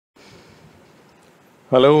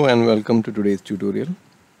Hello and welcome to today's tutorial.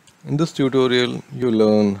 In this tutorial, you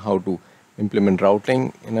learn how to implement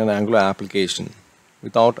routing in an Angular application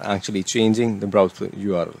without actually changing the browser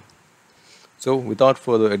URL. So without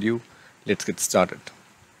further ado, let's get started.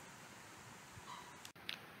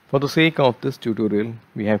 For the sake of this tutorial,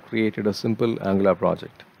 we have created a simple Angular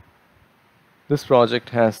project. This project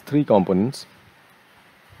has three components: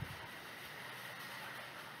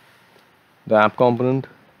 the app component,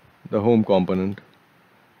 the home component,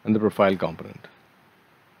 and the profile component.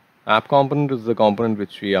 App component is the component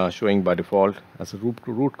which we are showing by default as a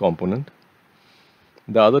root component.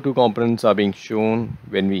 The other two components are being shown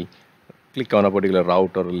when we click on a particular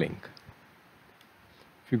route or a link.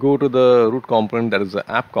 If you go to the root component, that is the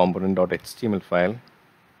app component.html file,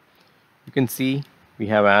 you can see we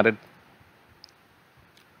have added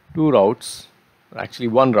two routes, actually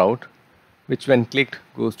one route, which when clicked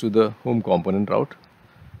goes to the home component route,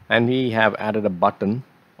 and we have added a button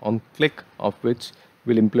on click of which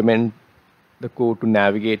will implement the code to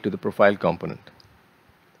navigate to the profile component.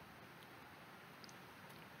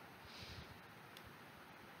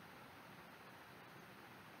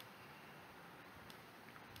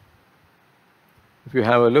 If you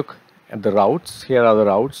have a look at the routes, here are the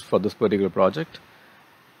routes for this particular project.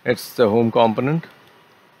 It's the home component,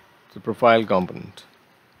 the profile component.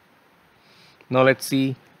 Now let's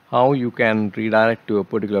see how you can redirect to a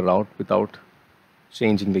particular route without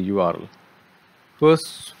changing the URL.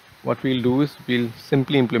 First, what we'll do is we'll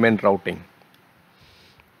simply implement routing.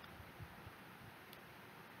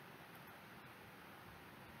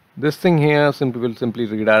 This thing here will simply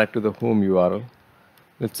redirect to the home URL.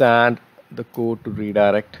 Let's add the code to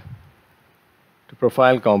redirect to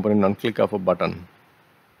profile component on click of a button.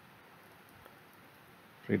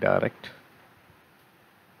 Redirect.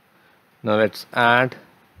 Now let's add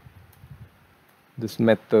this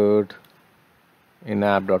method in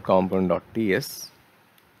app.component.ts.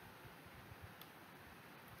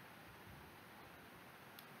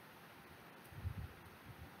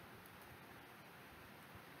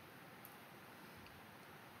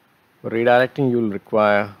 For redirecting, you will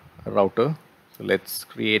require a router. So let's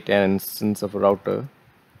create an instance of a router.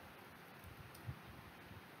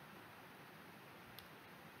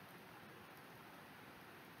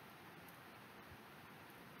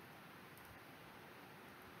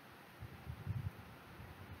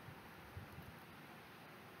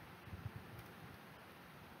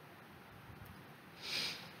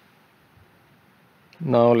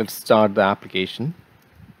 Now let's start the application.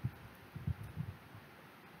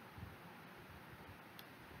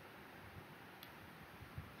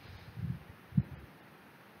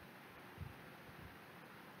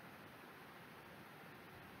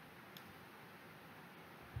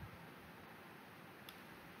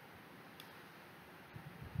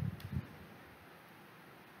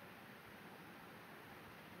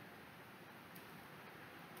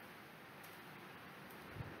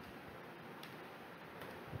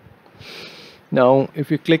 Now if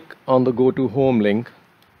you click on the go to home link,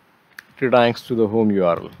 it redirects to the home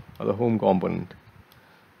URL or the home component.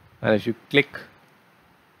 And if you click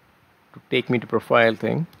to take me to profile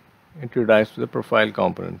thing, it redirects to the profile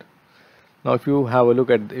component. Now if you have a look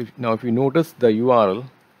at if you notice the URL,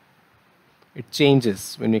 it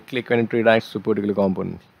changes when you click, when it redirects to a particular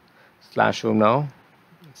component. /home now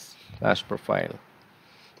 /profile.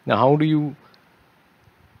 Now how do you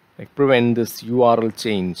prevent this URL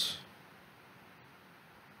change?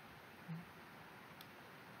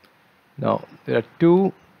 Now there are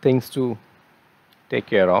two things to take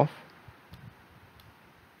care of.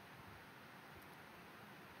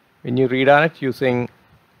 When you redirect using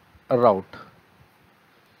a route,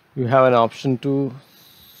 you have an option to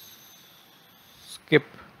skip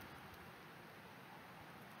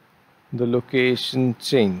the location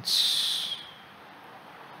change.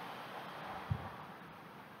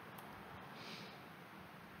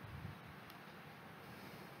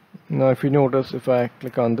 Now if you notice, if I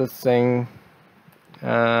click on this thing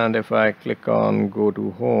and if I click on go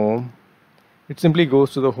to home, it simply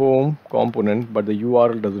goes to the home component, but the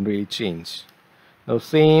URL doesn't really change. Now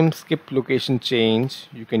same skip location change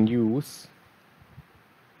you can use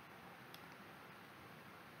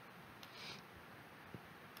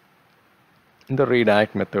in the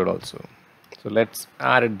redirect method also. So let's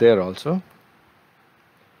add it there also.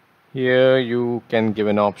 Here you can give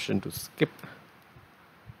an option to skip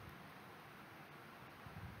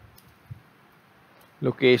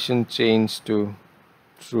location change to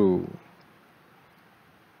true.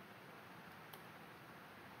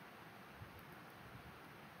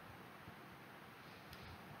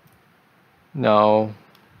 Now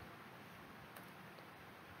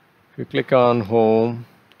you click on home,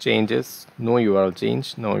 changes, no URL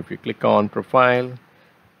change. Now if you click on profile,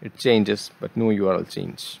 it changes but no URL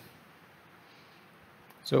change.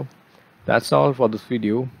 So that's all for this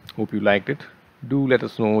video. Hope you liked it. Do let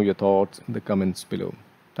us know your thoughts in the comments below.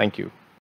 Thank you.